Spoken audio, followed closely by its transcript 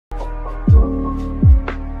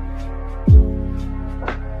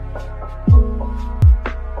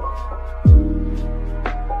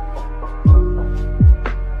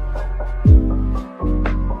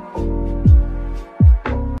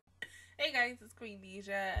it's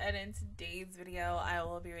Queendija, and in today's video, I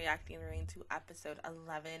will be reacting to episode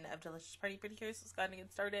 11 of Delicious Party Precure. So let's go ahead and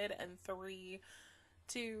get started. And 3,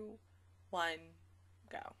 2, 1,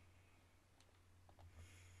 go.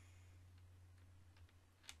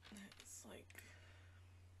 It's like...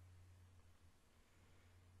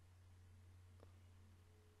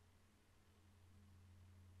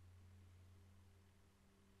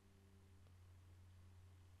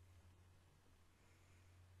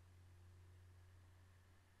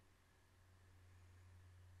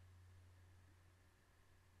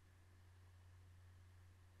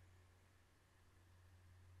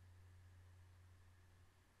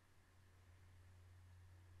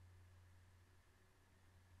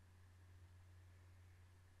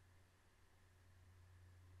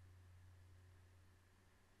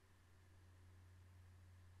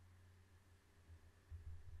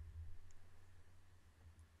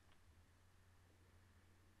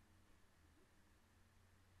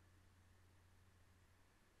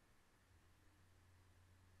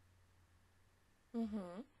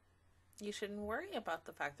 You shouldn't worry about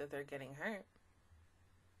the fact that they're getting hurt.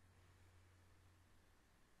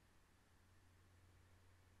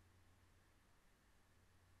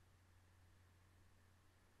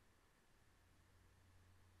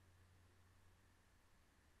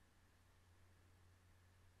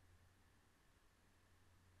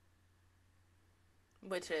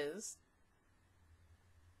 Which is...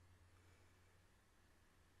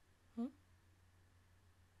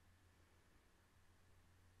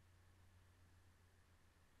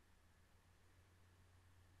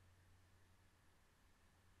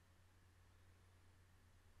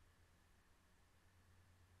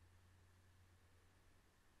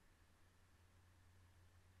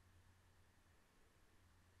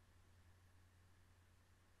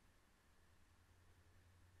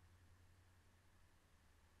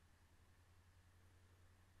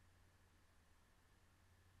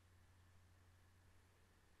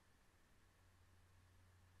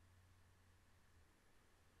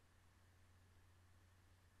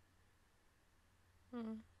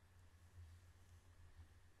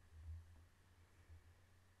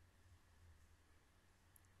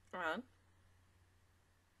 Ron?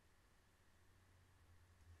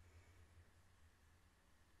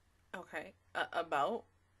 Okay. About?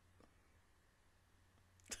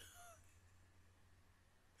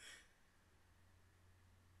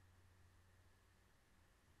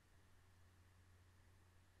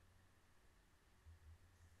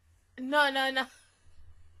 No.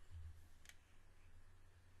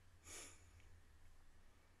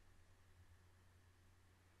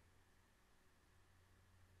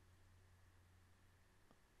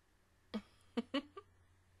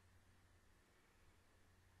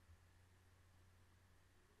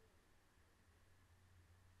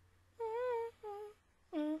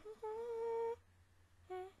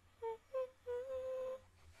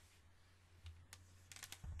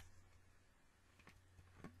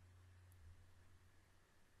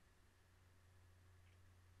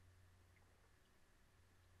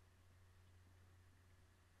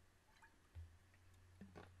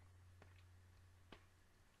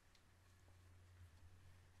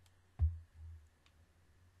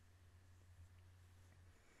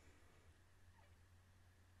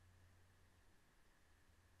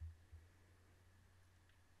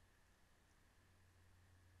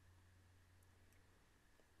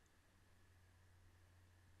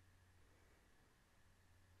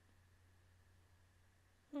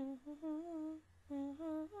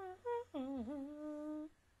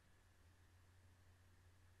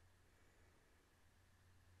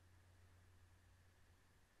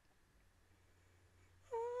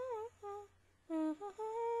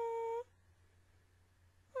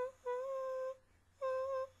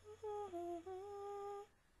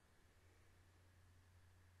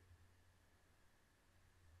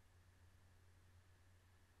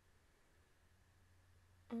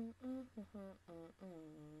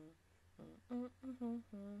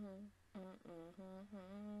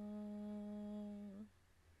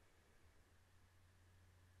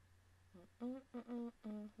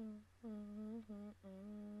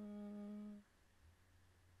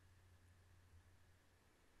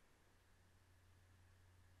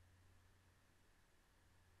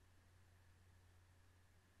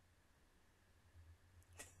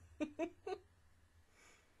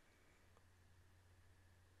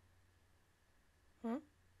 Hmm?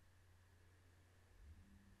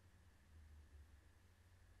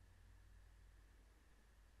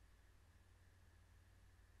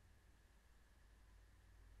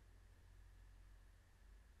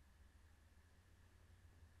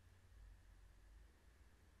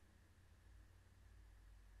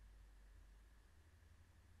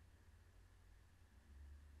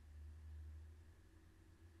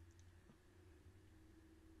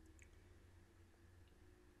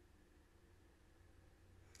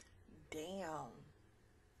 Damn.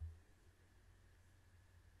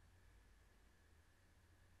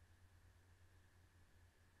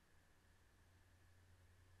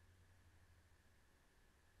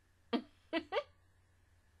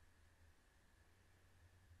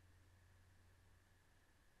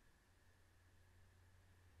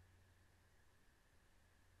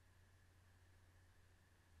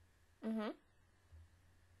 Mm-hmm.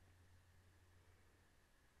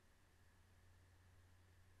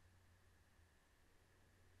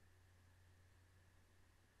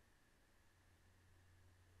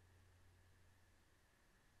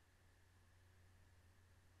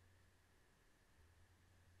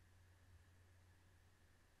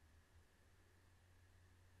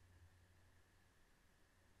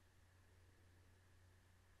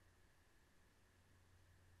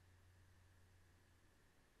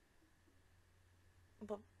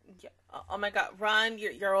 But yeah. Oh my God, Ron,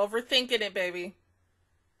 you're overthinking it, baby.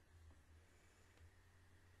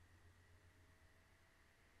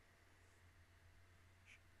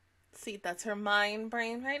 See, that's her mind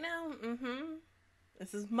brain right now. Mm-hmm.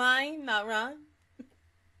 This is mine, not Ron.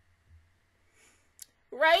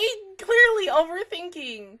 Right? Clearly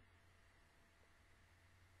overthinking.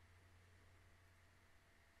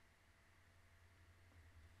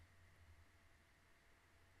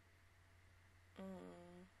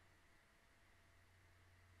 Mm.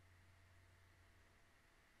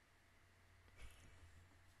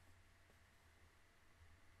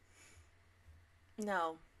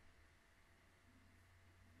 No.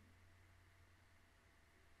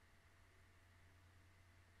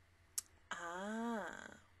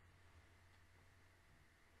 Ah.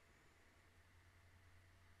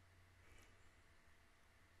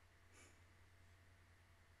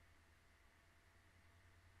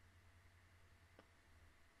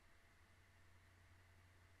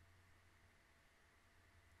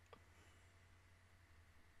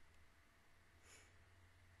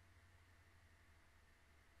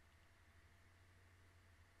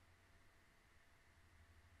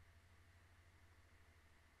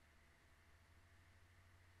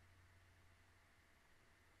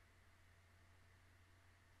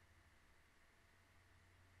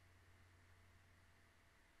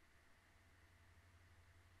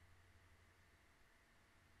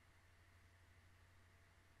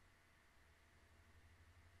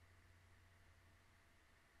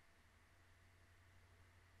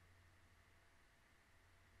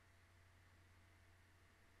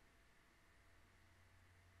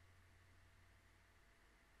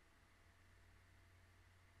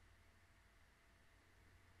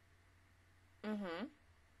 Mm-hmm.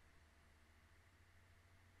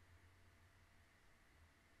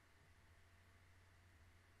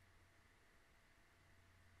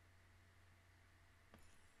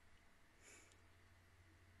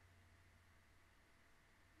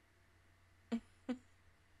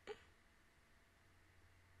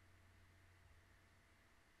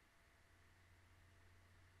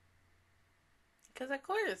 Because of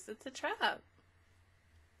course, it's a trap.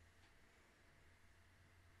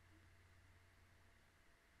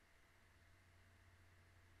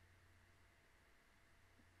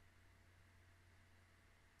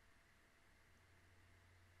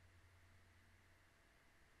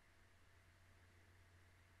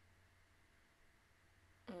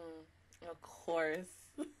 Of course.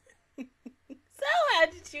 So how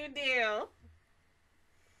did you do?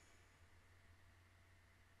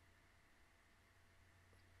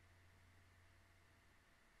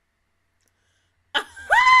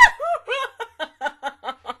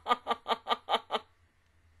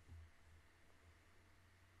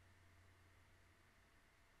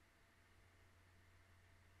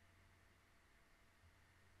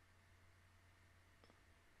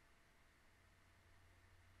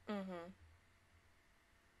 Mm-hmm.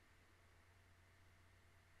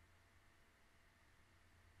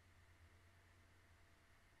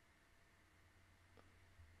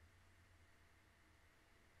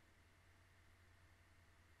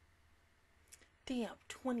 Damn,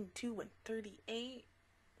 22 and 38.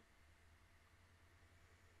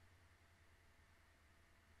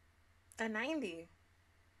 A 90.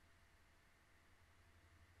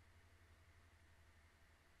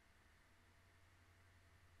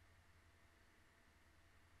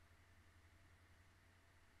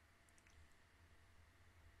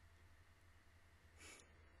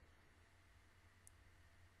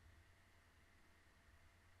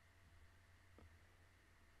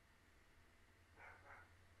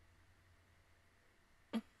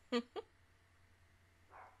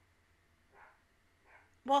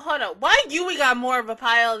 Well, hold on. Why Yui got more of a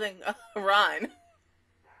pile than Ron?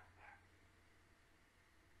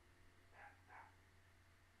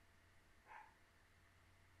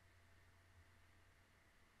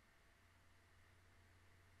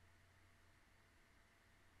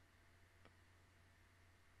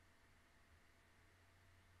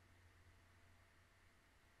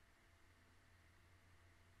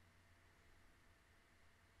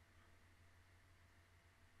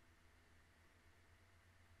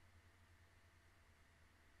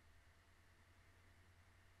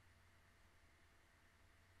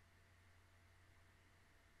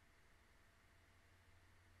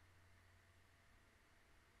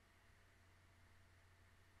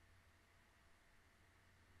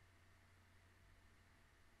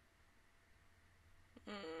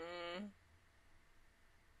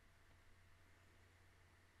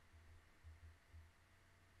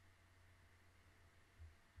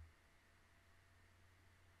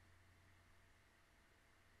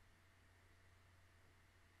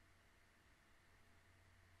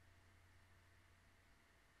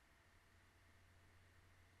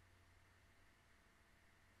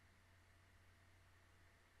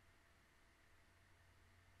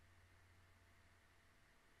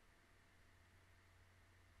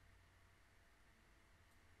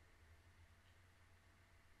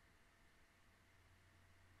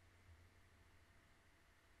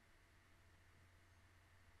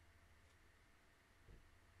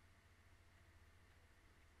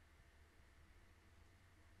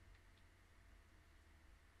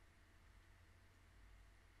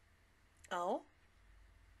 Oh?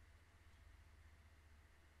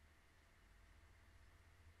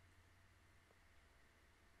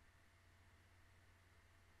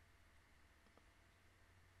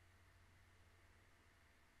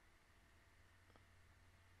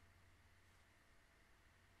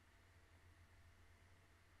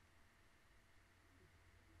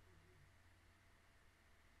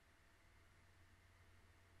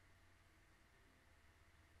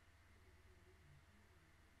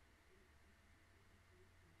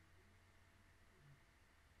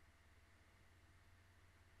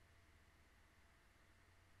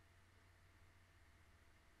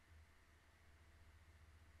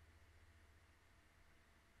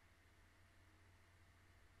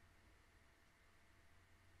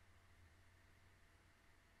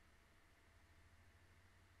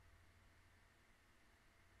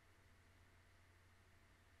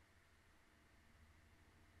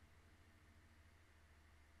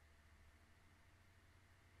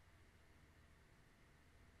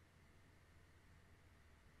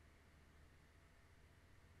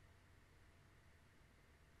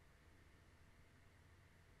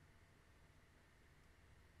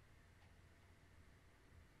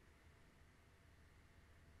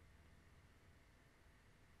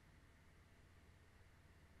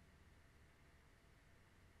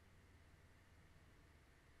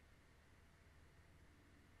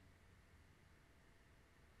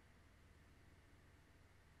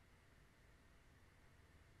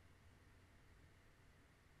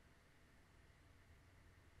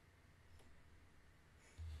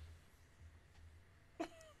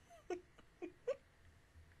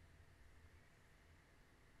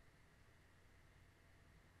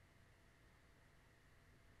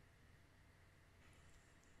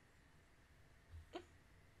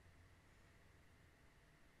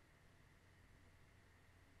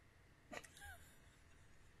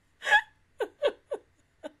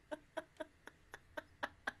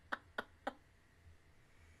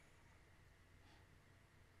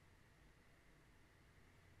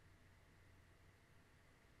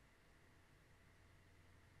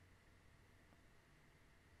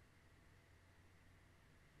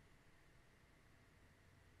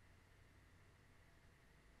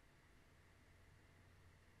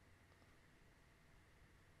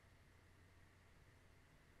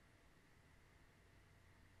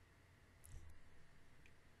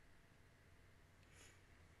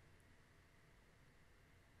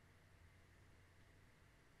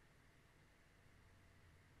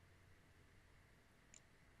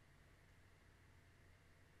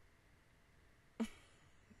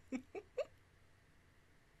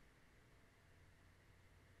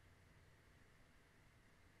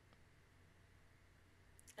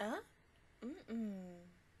 Huh? Mm-mm.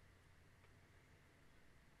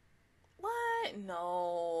 What?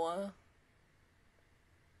 No.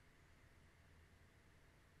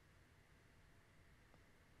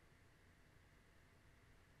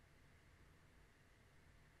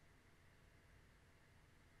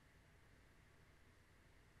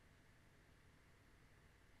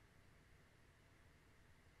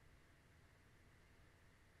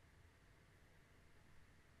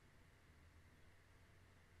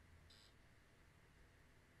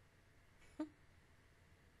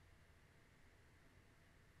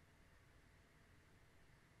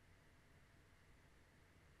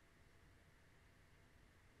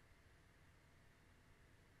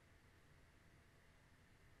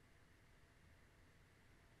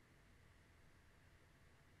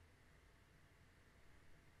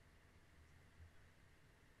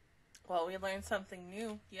 Well, we learned something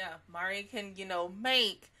new. Yeah, Mari can,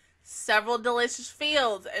 make several delicious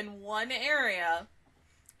fields in one area.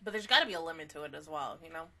 But there's got to be a limit to it as well.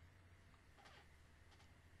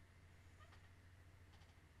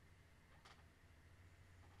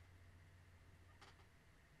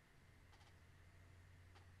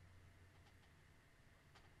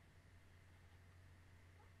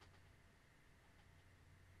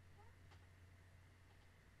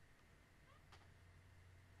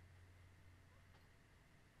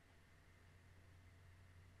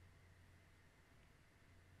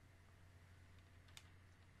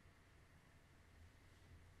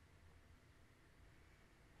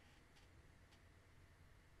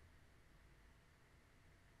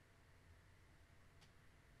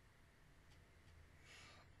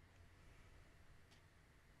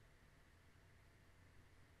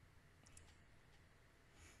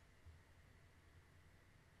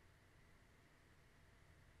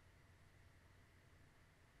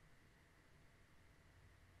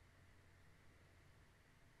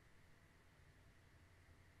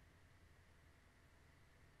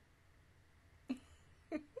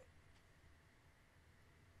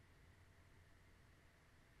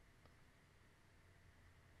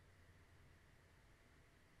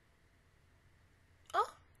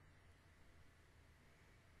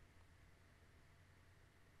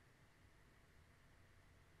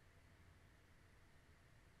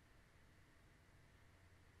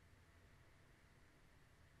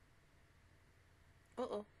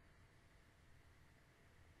 Uh-oh.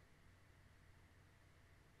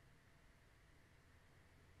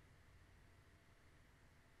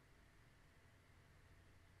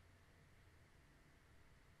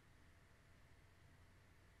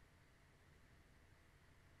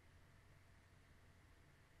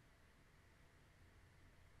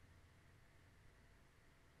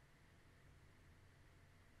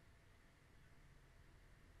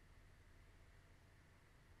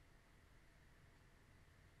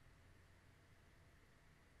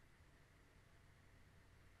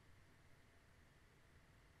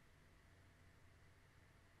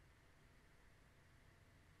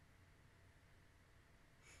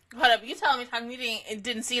 Hold up, you telling me talking meeting and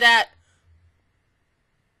didn't see that?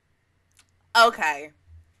 Okay.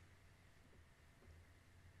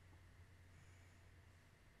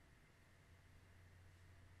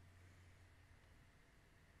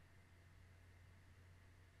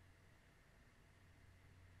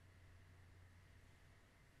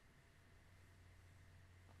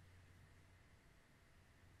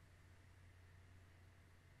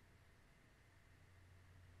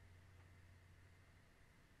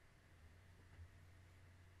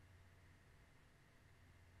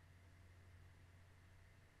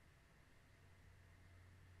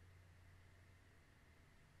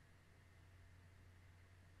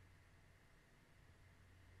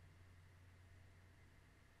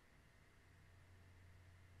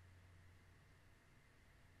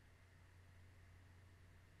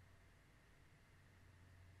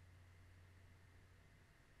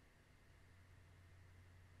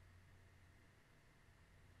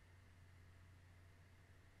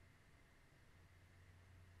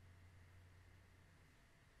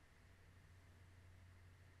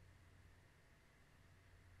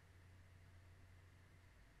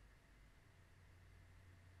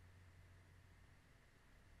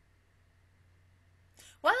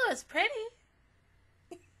 Well, it's pretty.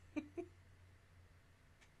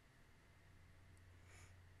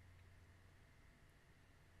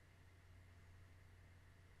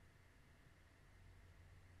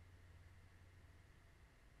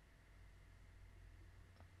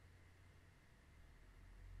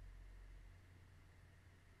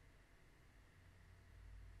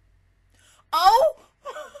 Oh!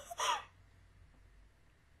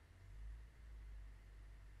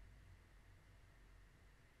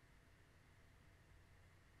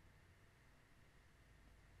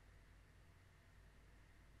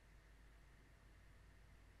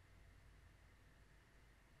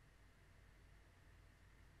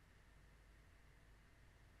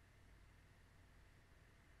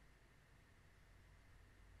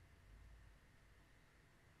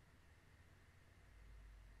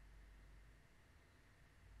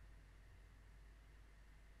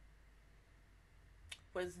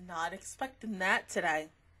 Was not expecting that today.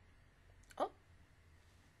 Oh.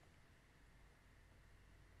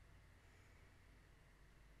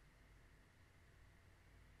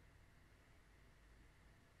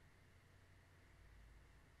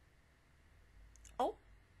 Oh.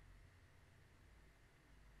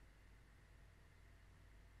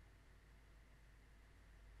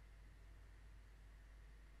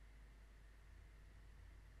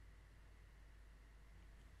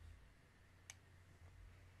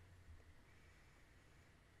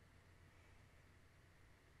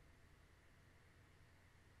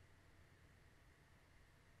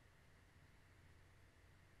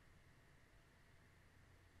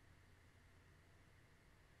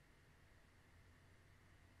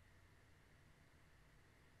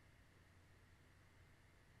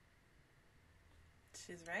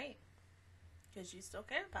 She's right. Because you still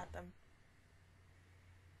care about them.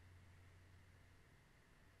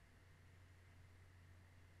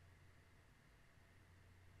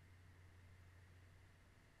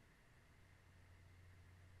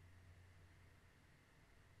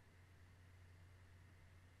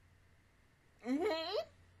 Mm-hmm.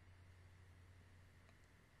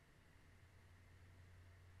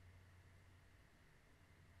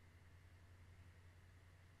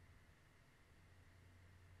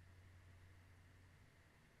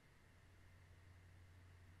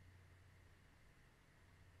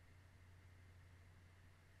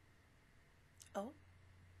 Oh.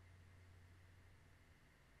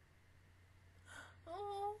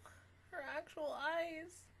 Oh. Her actual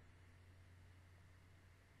eyes.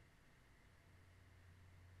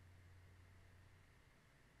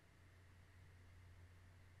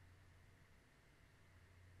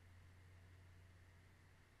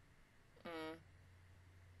 Mm.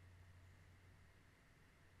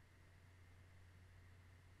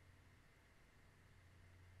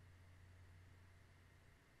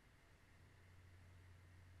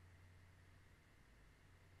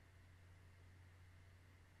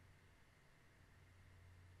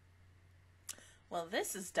 Well,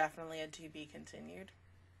 this is definitely a to be continued.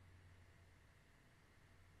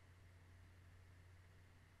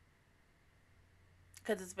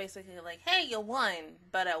 Because it's basically like, hey, you won,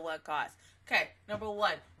 but at what cost? Okay, number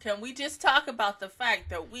one, can we just talk about the fact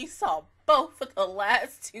that we saw both of the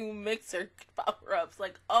last two mixer power-ups?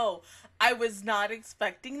 Like, oh, I was not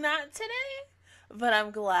expecting that today, but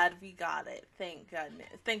I'm glad we got it. Thank goodness.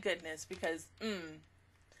 Thank goodness, because,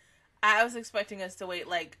 I was expecting us to wait,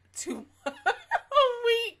 like, a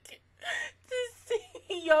week to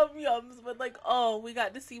see Yum Yums, but, like, oh, we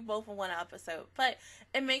got to see both in one episode. But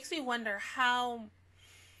it makes me wonder how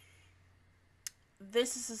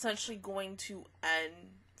this is essentially going to end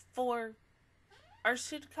for our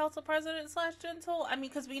student council president / gentle. I mean,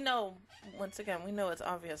 because we know, once again, we know it's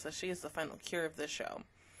obvious that she is the final cure of this show.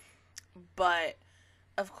 But,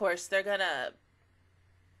 of course, they're gonna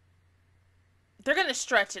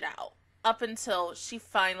stretch it out up until she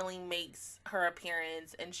finally makes her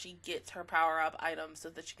appearance and she gets her power-up items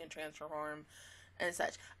so that she can transform and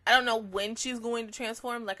such. I don't know when she's going to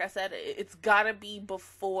transform. Like I said, it's gotta be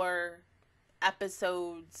before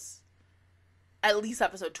episodes, at least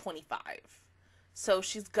episode 25. So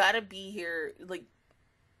she's got to be here, like,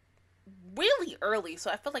 really early.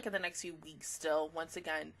 So I feel like in the next few weeks still, once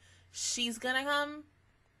again, she's gonna come.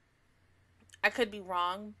 I could be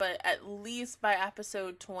wrong, but at least by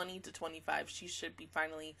episode 20 to 25, she should be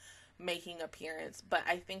finally making appearance. But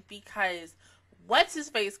I think because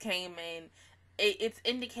What's-His-Face came in, it's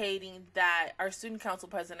indicating that our student council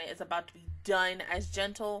president is about to be done as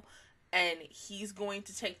gentle, and he's going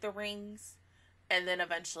to take the rings, and then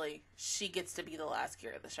eventually she gets to be the last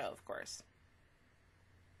cure of the show, of course.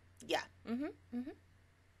 Yeah.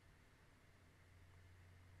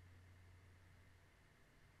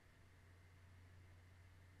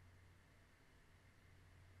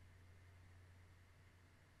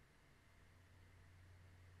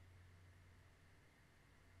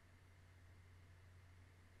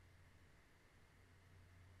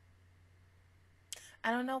 I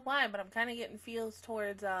don't know why, but I'm kind of getting feels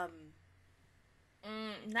towards, not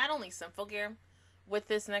only Sinful Gear with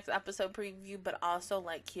this next episode preview, but also,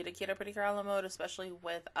 like, Kira Precure mode, especially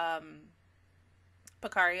with,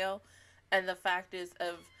 Picario, and the fact is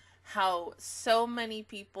of how so many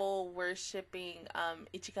people were shipping,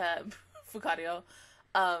 Ichika Fukario,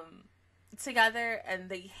 together, and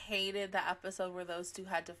they hated the episode where those two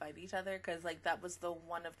had to fight each other, because, like, that was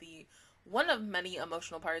one of many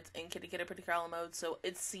emotional parts in Kira Precure mode. So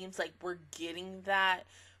it seems like we're getting that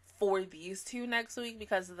for these two next week,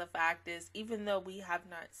 because of the fact is, even though we have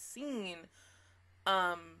not seen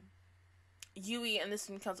Yui and the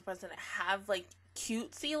student council president have, like,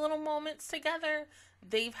 cutesy little moments together,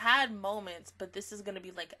 they've had moments, but this is going to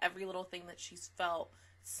be, like, every little thing that she's felt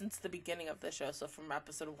since the beginning of the show. So from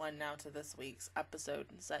episode 1 now to this week's episode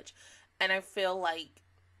and such. And I feel like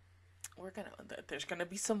there's gonna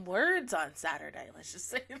be some words on Saturday. Let's just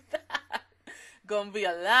say that. Gonna be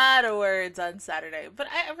a lot of words on Saturday. But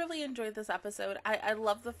I really enjoyed this episode. I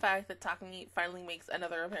love the fact that Takumi finally makes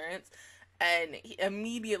another appearance. And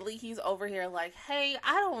immediately he's over here like, hey,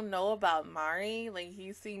 I don't know about Mari. Like,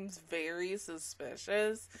 he seems very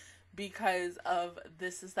suspicious because of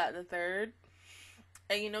this, is that, the third.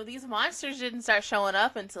 And, you know, these monsters didn't start showing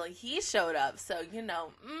up until he showed up. So, you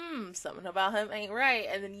know, something about him ain't right.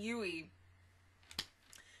 And then Yui,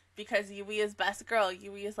 because Yui is best girl,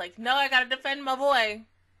 Yui is like, no, I gotta defend my boy.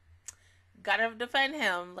 Gotta defend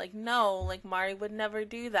him. Like, no, like, Mari would never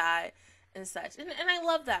do that and such. And I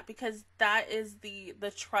love that, because that is the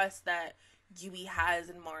trust that Yui has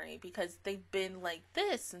in Mari, because they've been like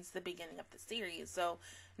this since the beginning of the series. So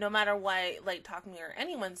no matter what, like, Takumi or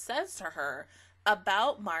anyone says to her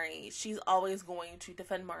about Mari, she's always going to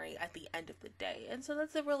defend Mari at the end of the day. And so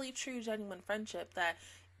that's a really true, genuine friendship, that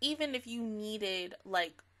even if you needed,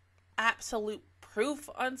 like, absolute proof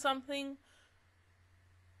on something,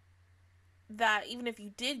 that even if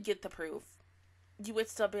you did get the proof, you would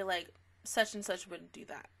still be like, such and such wouldn't do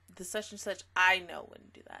that. The such and such I know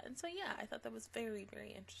wouldn't do that. And so, yeah, I thought that was very, very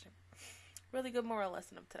interesting. Really good moral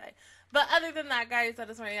lesson of today. But other than that, guys, that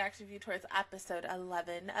is my reaction view towards episode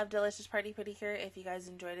 11 of Delicious Party Precure. If you guys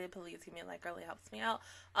enjoyed it, please give me a like. It really helps me out.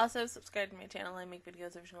 Also, subscribe to my channel. I make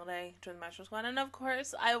videos every single day. Join the Master Squad. And, of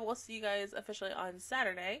course, I will see you guys officially on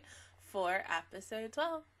Saturday for episode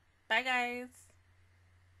 12. Bye, guys.